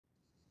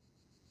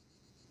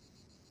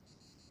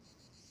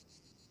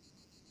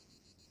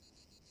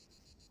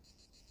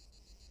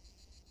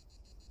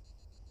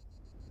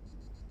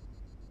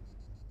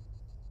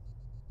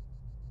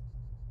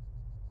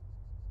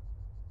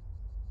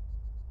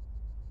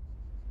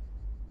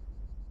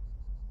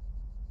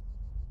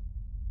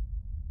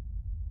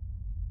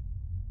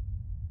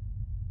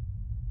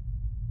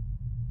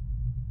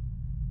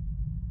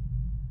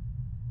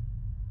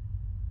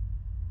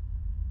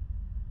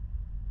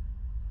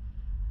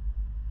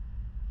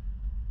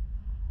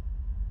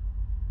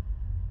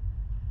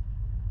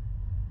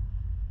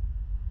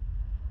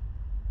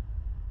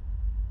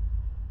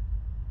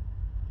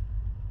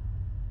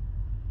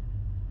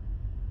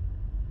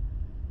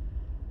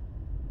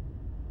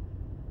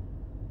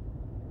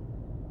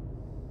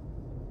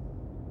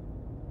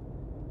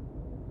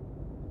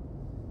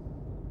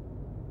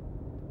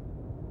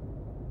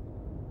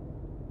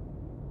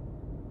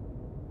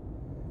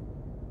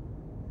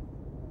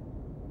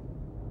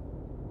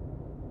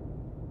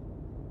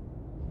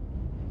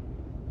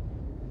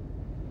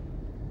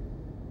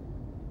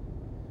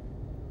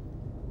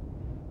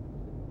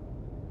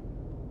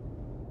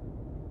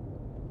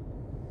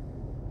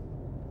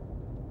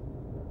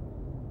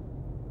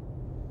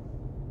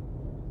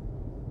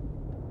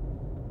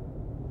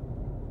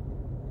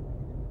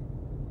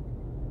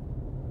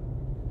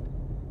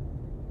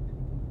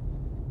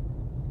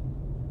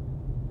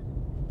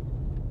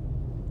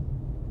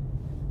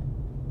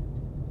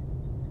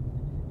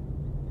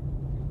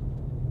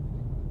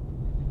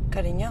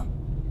Cariño,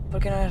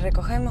 ¿por qué no las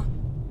recogemos?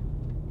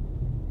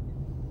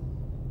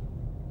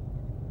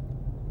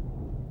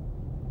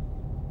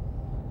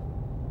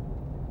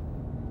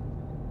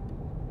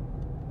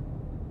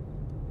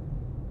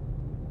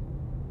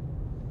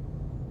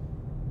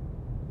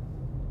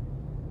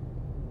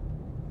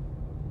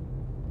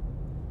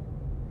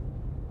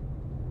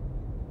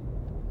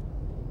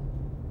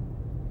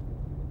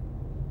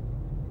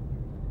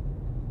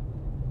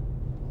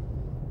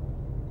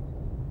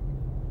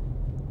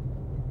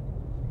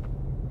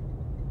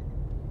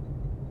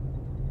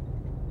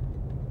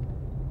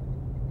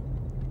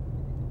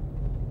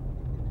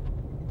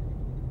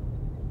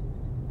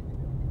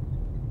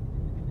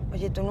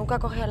 Oye, ¿tú nunca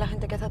coges a la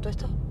gente que hace todo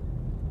esto?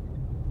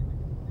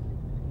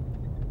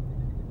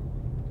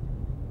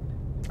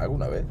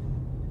 ¿Alguna vez?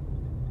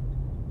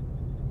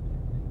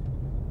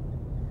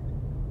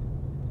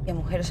 ¿Y a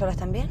mujeres solas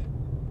también?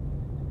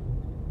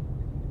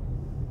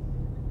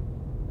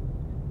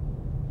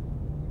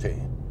 Sí.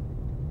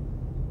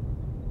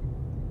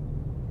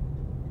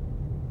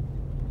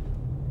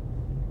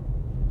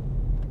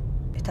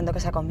 ¿Estando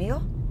casada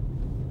conmigo?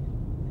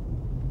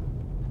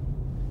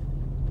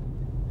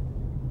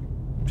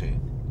 Sí.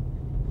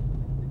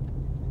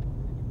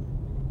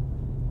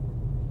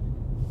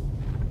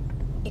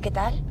 ¿Y qué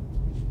tal?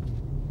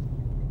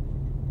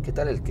 ¿Qué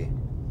tal el qué?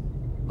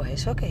 Pues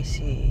eso, que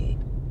si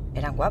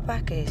eran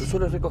guapas, que ¿Tú si...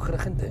 sueles recoger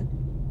gente?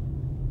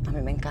 A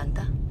mí me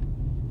encanta.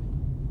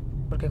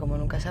 Porque como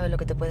nunca sabes lo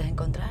que te puedes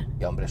encontrar.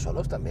 ¿Y a hombres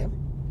solos también?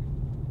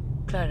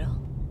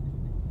 Claro.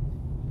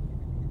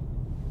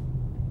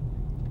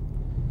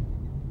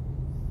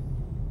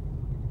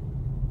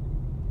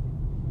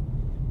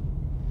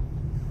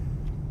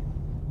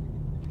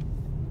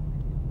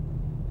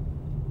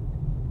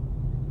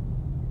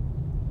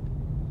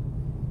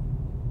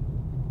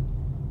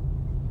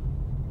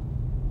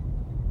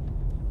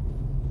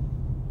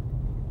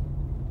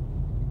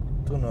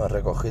 Tú no has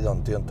recogido a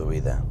un tío en tu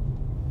vida.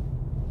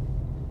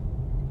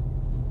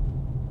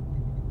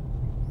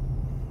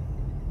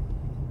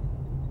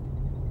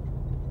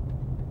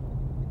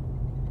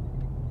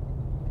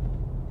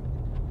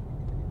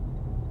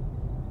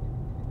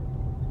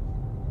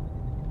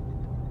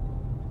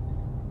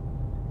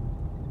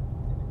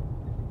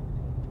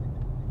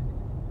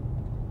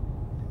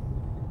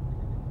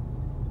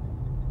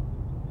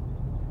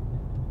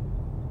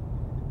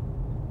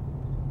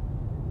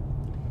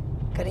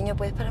 Cariño,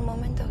 ¿puedes parar un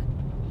momento?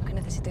 Es que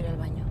necesito ir al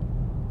baño.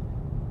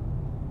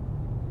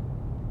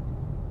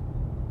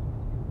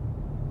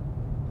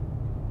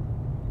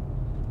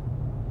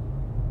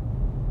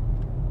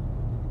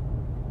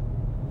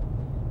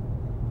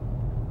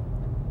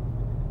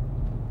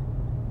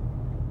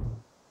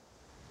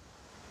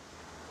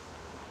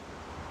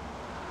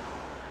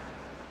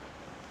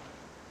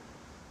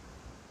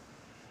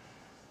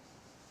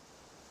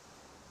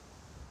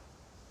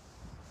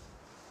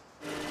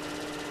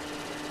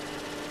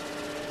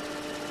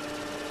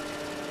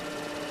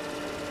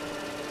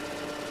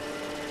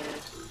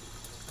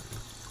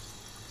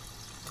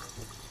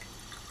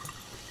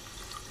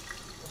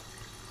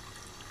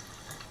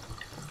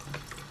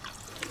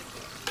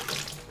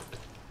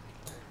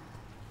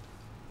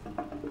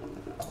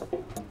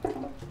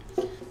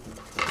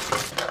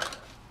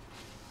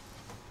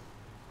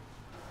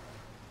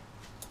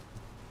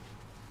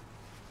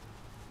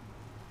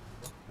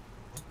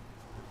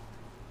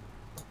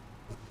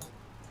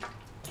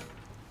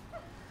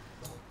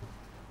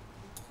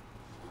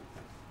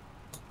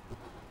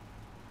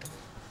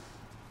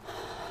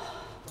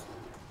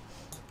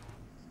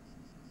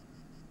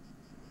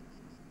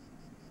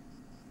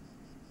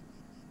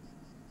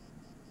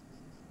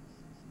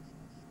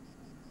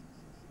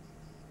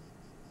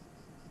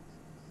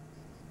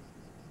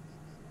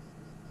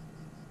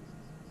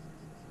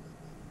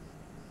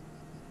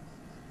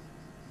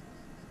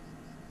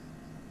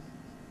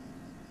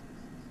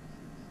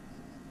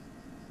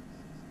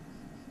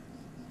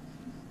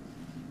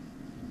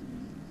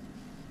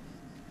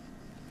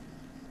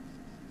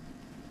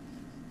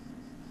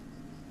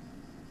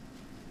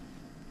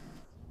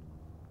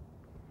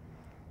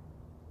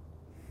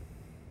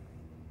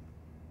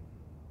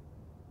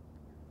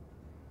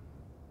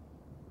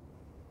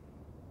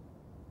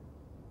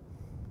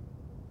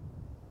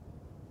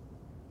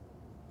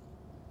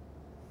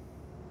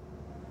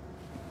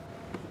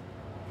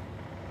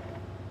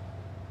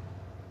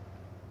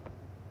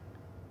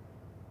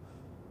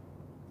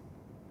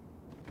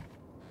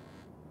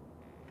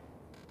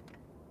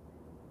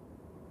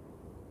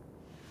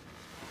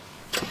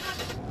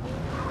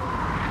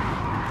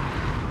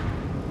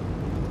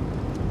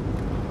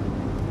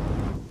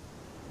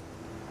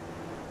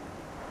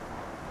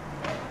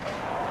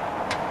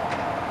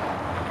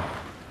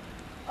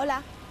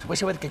 Hola. ¿Se puede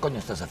saber qué coño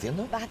estás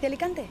haciendo? ¿Vas hacia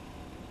Alicante?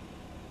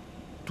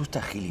 ¿Tú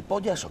estás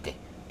gilipollas o qué?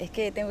 Es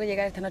que tengo que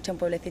llegar esta noche a un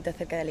pueblecito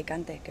cerca de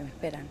Alicante, que me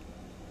esperan.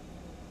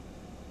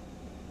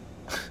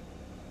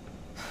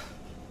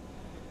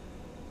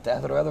 ¿Te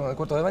has drogado en el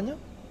cuarto de baño?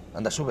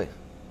 Anda, sube.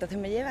 ¿Entonces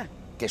me llevas?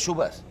 Que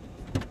subas.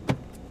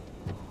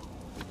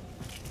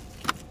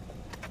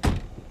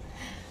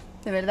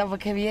 De verdad, pues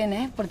qué bien,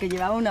 ¿eh? Porque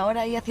llevaba una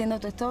hora ahí haciendo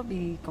autostop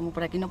y como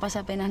por aquí no pasa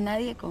apenas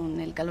nadie, con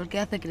el calor que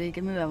hace creí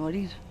que me iba a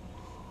morir.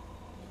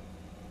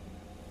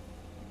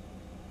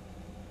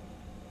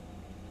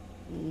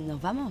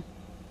 ¿Nos vamos?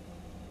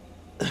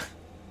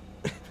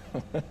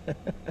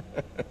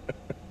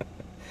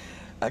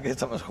 ¿A qué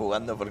estamos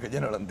jugando? Porque yo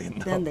no lo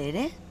entiendo. ¿De dónde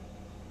eres?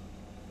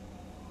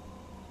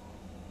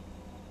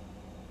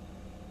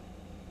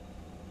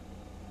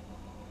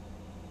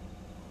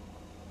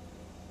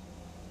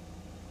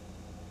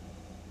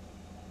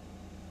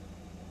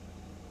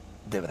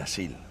 De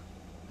Brasil.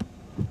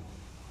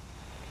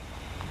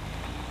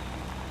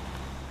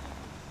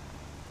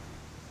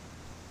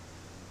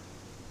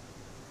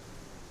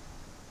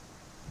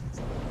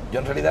 Yo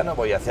en realidad no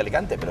voy hacia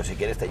Alicante, pero si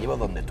quieres te llevo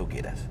donde tú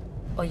quieras.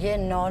 Oye,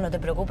 no te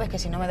preocupes, que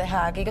si no me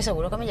dejas aquí, que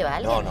seguro que me lleva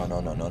alguien.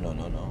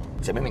 No.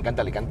 Si a mí me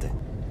encanta Alicante.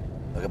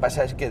 Lo que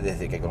pasa es que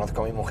desde que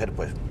conozco a mi mujer,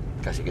 pues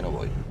casi que no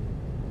voy.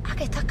 Ah,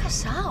 que estás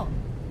casado.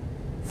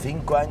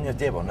 5 años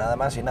llevo, nada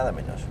más y nada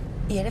menos.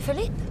 ¿Y eres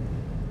feliz?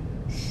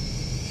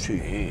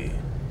 Sí.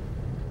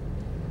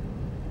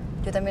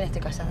 Yo también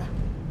estoy casada.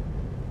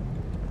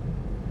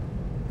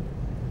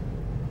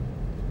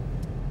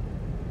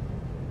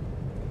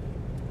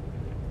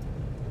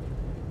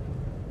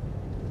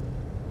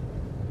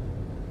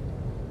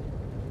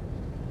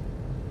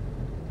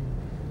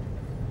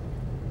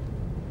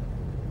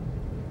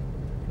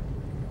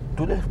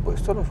 ¿Tú le has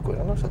puesto los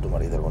cuernos a tu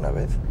marido alguna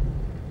vez?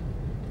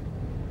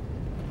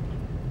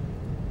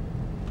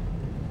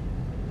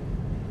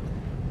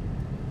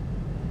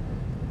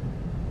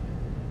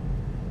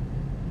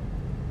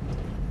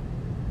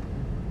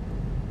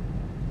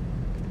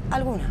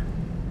 ¿Alguna?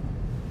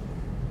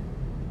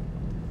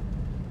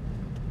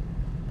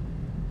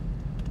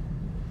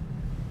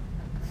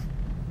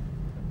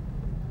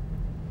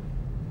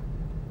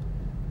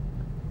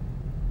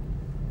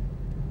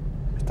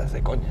 Estás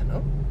de coña,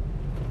 ¿no?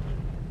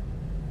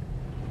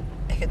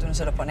 ¿Es que tú no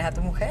se los pones a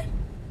tu mujer?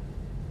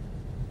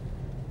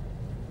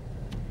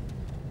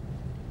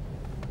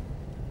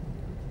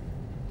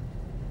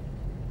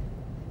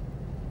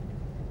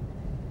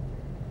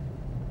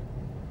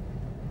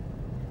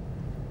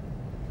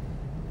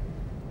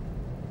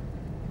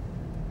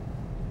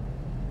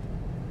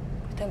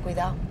 Pues ten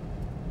cuidado,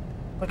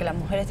 porque las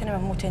mujeres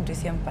tenemos mucha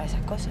intuición para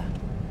esas cosas.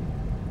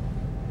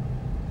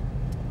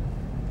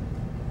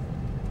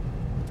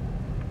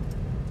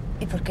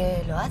 ¿Y por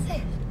qué lo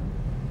haces?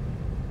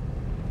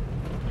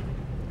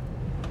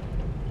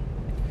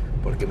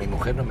 Porque mi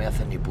mujer no me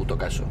hace ni puto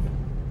caso.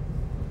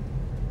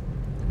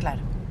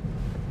 Claro.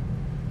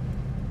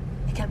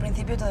 Es que al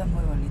principio todo es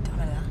muy bonito,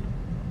 ¿verdad?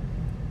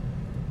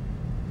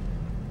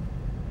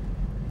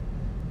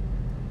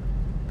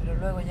 Pero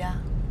luego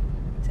ya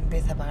se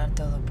empieza a apagar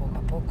todo poco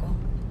a poco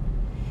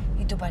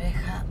y tu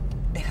pareja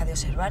deja de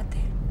observarte,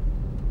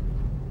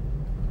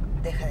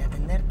 deja de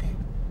atenderte.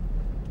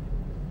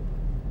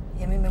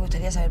 Y a mí me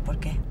gustaría saber por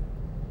qué.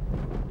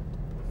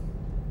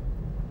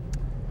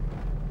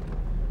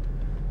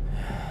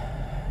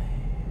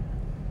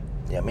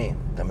 Y a mí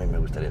también me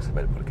gustaría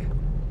saber por qué.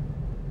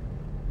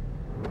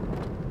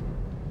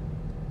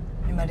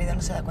 Mi marido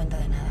no se da cuenta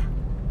de nada.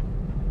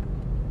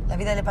 La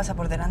vida le pasa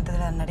por delante de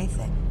las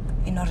narices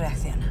y no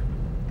reacciona.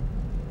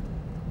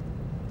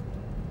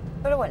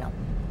 Pero bueno,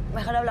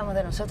 mejor hablamos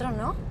de nosotros,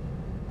 ¿no?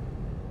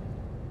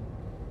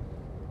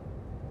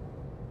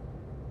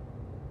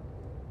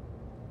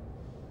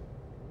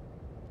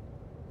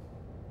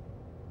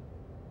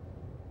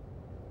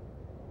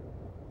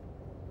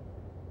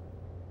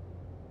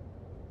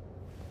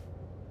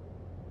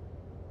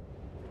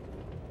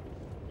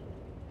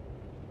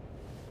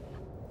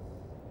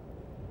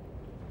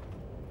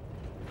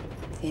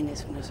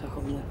 Tienes unos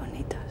ojos muy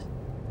bonitos.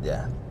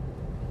 Ya.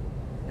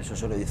 Eso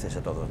se lo dices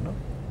a todos, ¿no?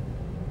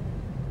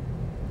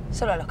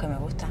 Solo a los que me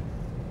gustan.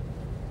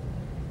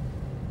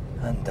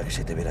 Anda, que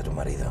si te viera tu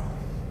marido.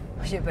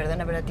 Oye,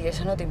 perdona, pero a ti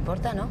eso no te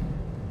importa, ¿no?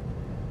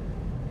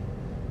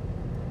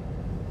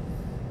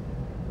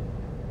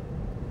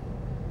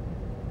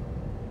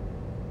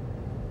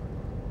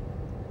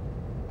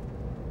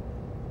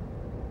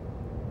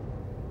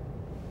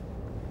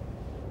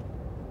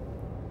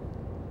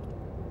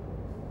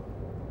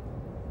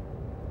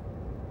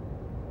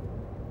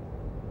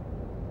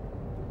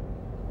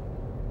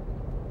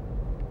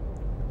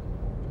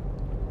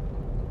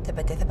 ¿Te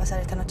apetece pasar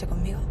esta noche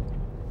conmigo?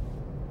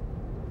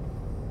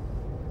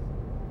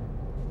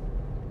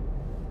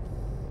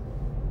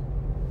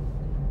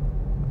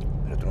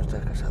 Pero tú no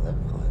estás casada,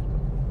 joder.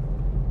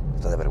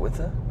 ¿Estás de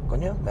vergüenza,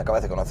 coño? Me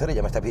acabas de conocer y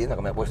ya me estás pidiendo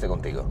que me acueste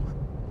contigo.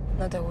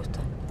 ¿No te gusta?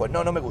 Pues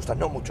no me gustas,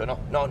 no mucho,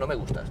 no me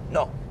gustas,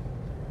 no.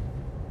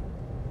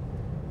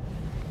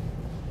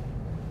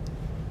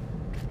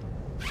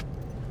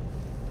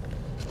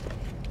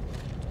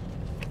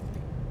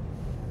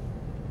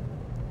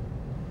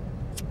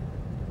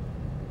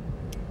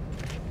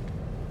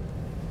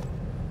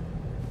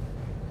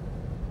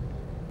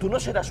 Tú no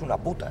serás una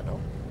puta, ¿no?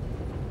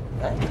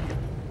 ¿Eh?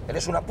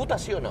 ¿Eres una puta,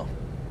 sí o no?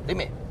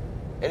 Dime,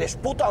 ¿eres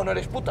puta o no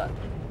eres puta?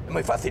 Es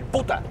muy fácil,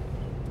 puta.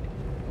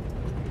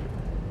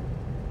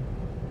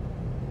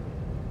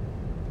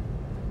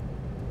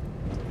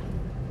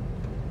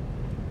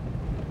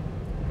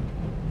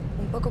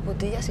 poco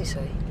putilla sí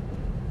soy.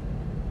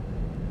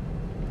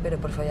 Pero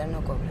por follar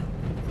no cobro.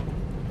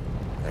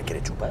 ¿La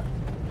quiere chupar?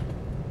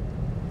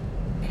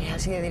 ¿Eres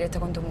así de directo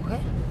con tu mujer?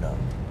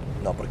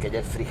 No, porque ella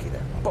es frígida,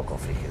 un poco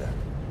frígida.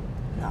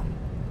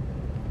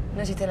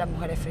 No existen las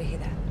mujeres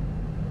frígidas.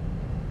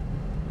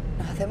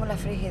 Nos hacemos las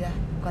frígidas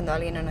cuando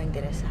alguien no nos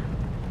interesa.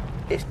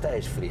 Esta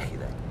es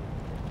frígida.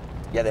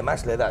 Y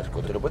además le da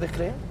asco, ¿te lo puedes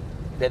creer?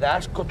 Le da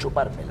asco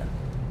chupármela.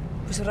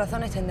 Pues sus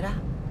razones tendrá.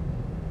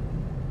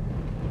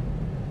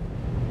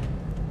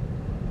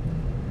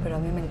 Pero a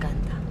mí me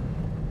encanta.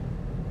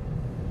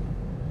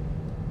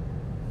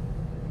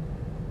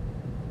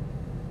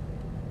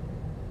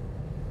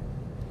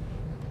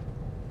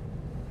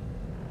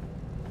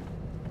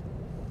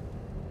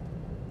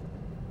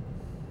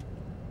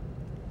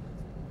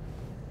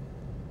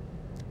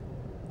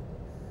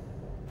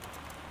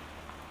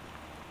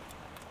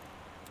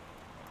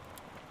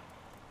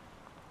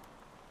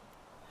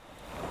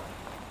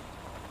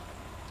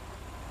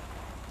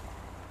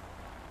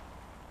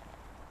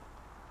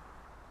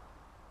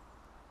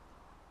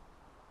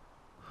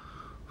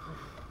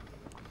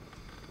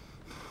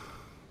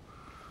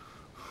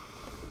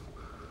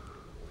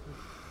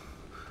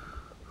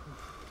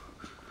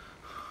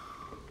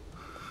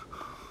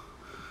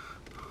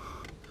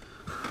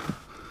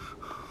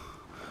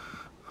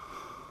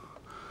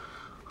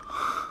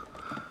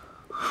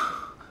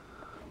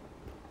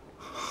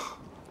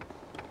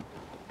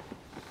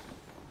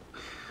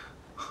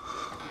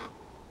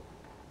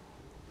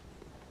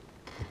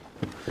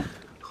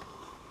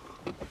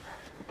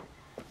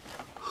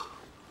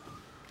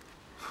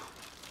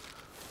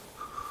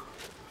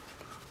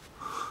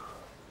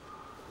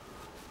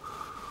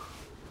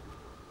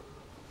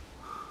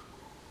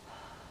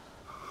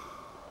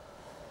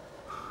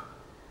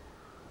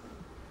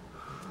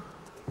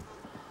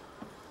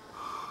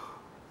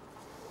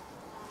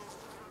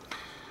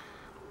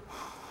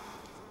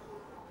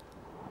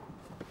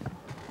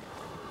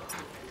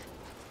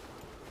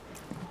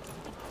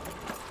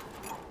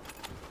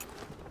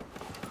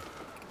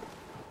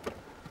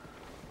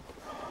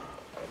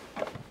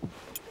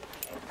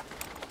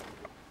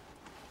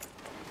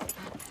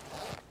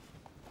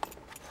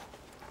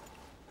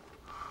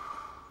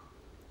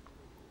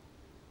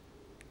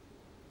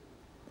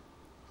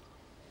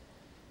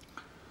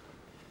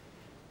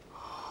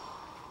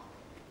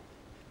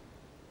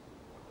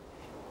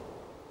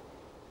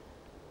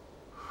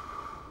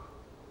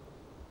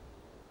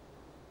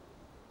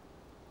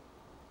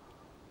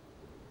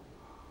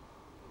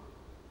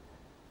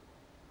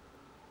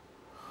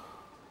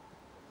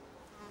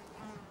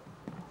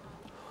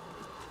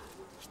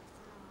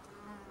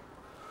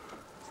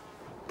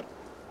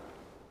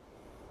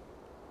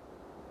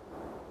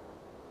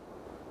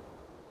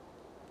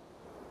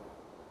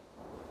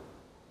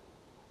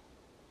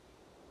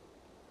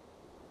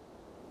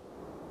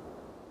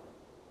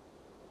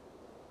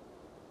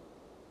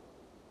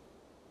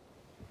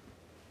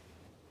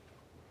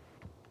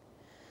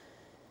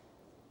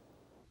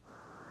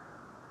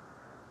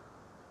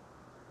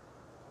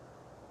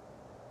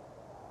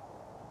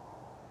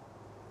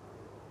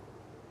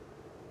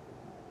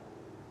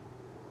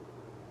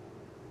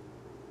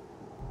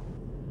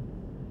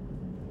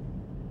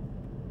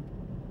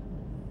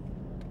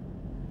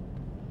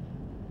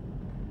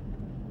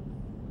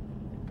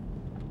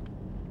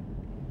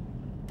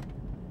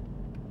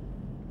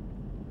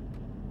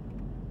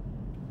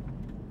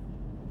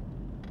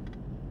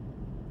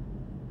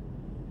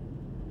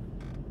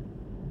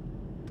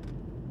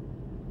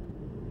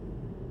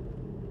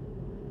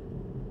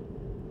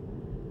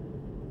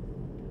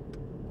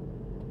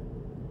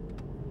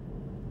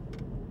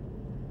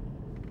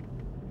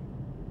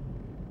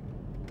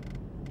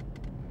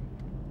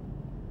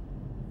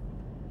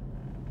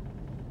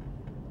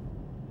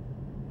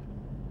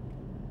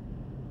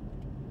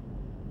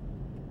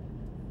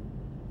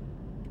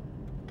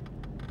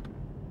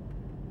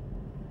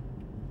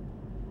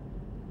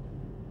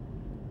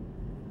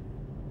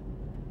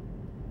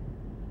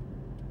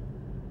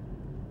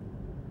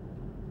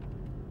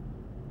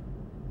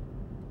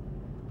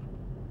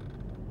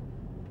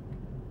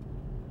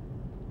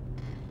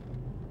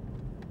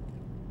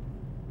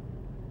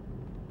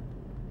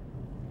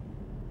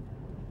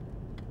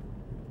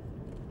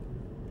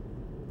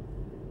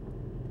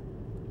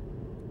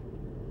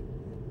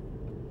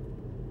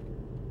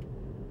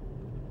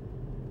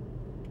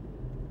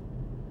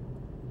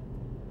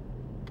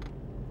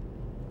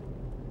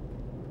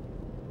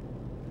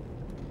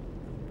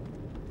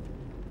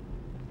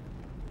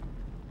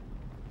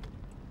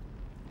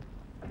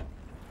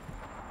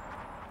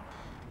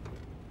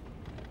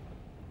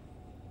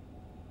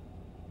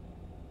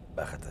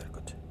 Bájate del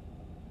coche.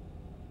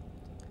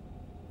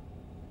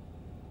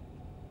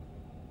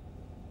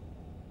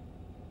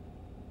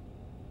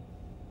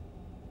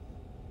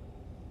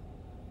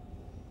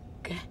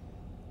 ¿Qué?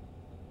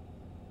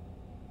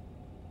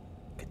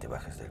 Que te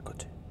bajes del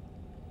coche.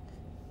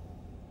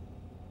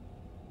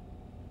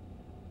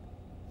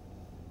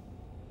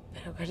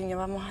 Pero, cariño,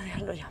 vamos a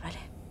dejarlo ya, ¿vale?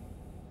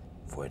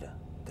 Fuera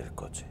del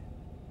coche.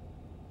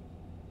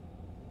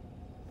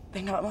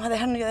 Venga, vamos a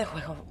dejarnos ya de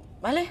juego,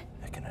 ¿vale?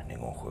 Es que no es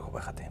ningún juego,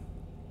 bájate.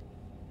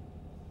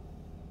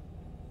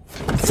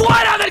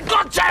 ¡Fuera del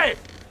coche!